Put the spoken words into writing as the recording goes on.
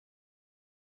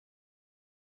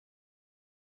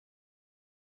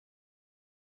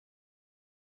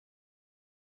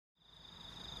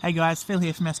Hey guys, Phil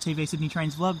here from STV Sydney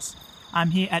Trains Vlogs.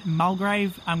 I'm here at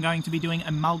Mulgrave. I'm going to be doing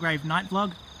a Mulgrave night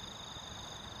vlog.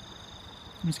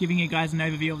 I'm just giving you guys an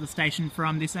overview of the station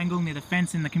from this angle near the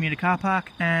fence in the commuter car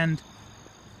park, and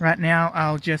right now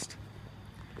I'll just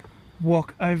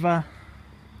walk over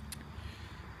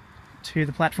to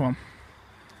the platform.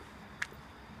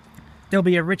 There'll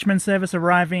be a Richmond service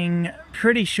arriving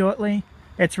pretty shortly.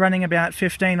 It's running about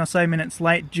 15 or so minutes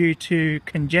late due to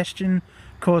congestion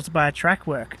caused by track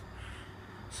work.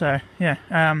 So yeah,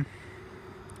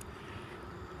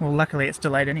 well, luckily it's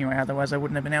delayed anyway, otherwise I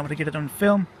wouldn't have been able to get it on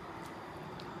film.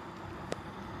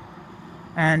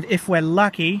 And if we're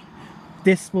lucky,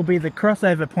 this will be the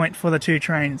crossover point for the two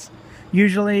trains.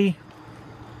 Usually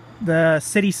the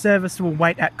city service will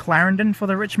wait at Clarendon for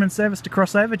the Richmond service to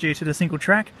cross over due to the single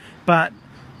track, but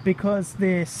because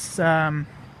this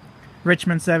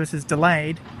Richmond service is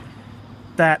delayed,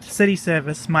 that city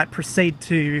service might proceed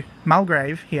to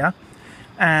Mulgrave here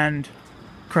and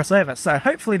cross over. So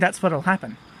hopefully that's what'll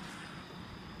happen.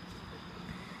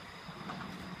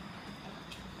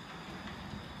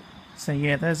 So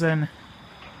yeah, there's an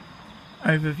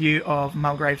overview of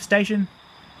Mulgrave Station.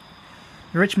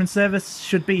 The Richmond service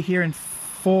should be here in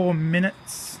 4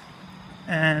 minutes,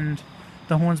 and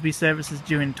the Hornsby service is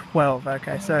due in 12.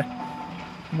 Okay, so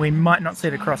we might not see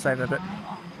the crossover, but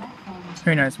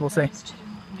who knows, we'll see.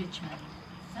 Richmond.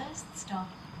 First stop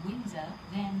Windsor,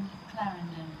 then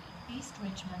Clarendon, East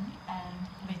Richmond and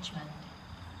Richmond.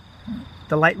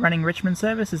 The late running Richmond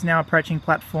service is now approaching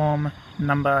platform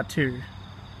number 2.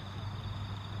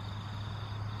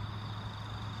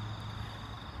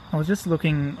 I was just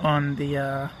looking on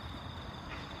the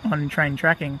on train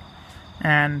tracking,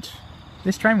 and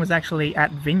this train was actually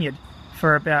at Vineyard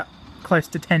for about close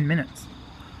to 10 minutes.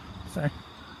 So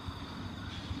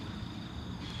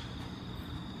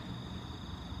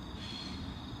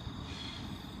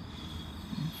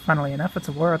funnily enough, it's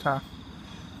a Waratah.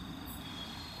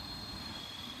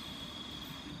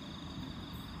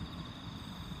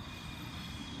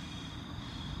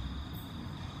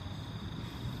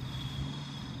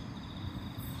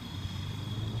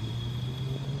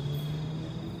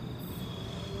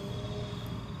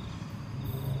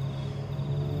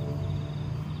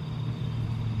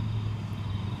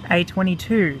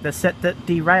 A22, the set that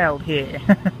derailed here.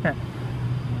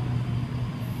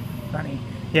 Funny.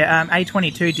 Yeah,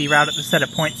 A22 derailed at the set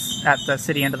of points at the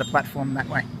city end of the platform that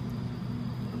way.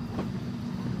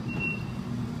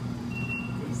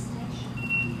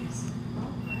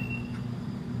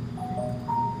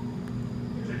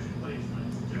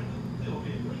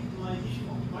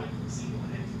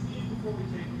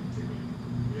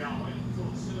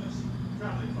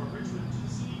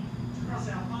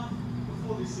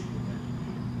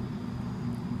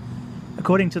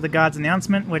 According to the guard's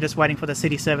announcement, we're just waiting for the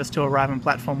city service to arrive on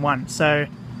platform 1. So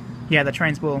yeah, the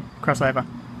trains will cross over.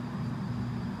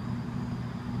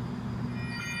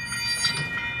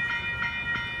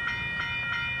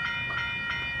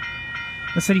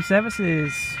 The city service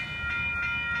is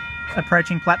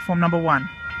approaching platform number 1.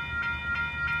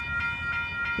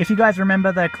 If you guys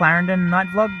remember the Clarendon night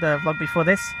vlog, the vlog before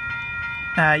this,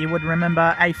 you would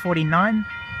remember A49.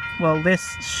 Well,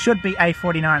 this should be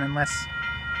A49 unless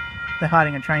they're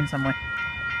hiding a train somewhere.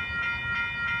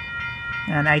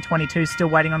 And A22 is still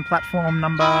waiting on platform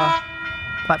number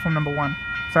 1.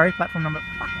 Sorry, platform number...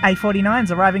 A49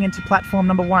 is arriving into platform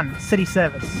number 1, city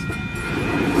service.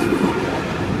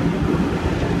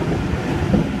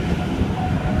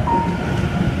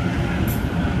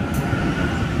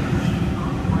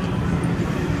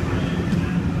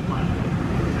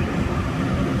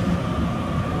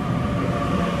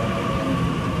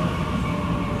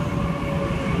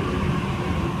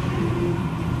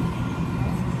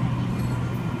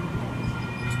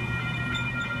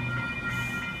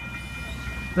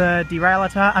 The the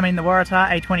Waratah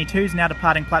A22 is now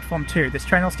departing platform 2. This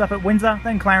train will stop at Windsor,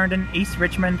 then Clarendon, East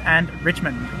Richmond and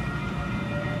Richmond.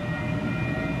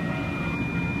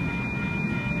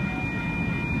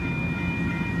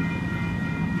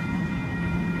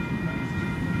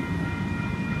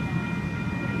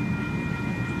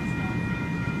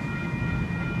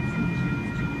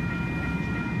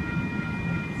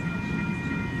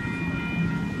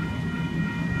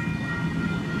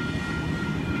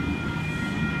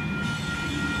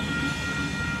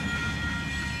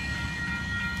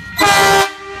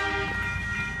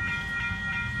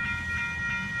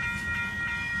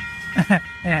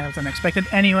 Yeah, it was unexpected.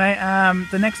 Anyway,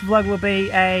 the next vlog will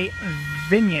be a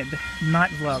Vineyard night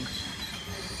vlog.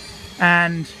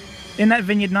 And in that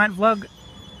Vineyard night vlog,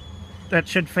 that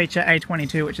should feature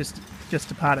A22, which is just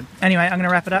departed. Anyway, I'm going to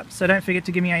wrap it up, so don't forget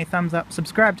to give me a thumbs up,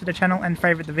 subscribe to the channel and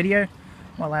favourite the video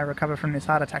while I recover from this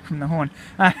heart attack from the horn.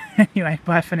 Anyway,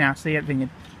 bye for now. See you at Vineyard.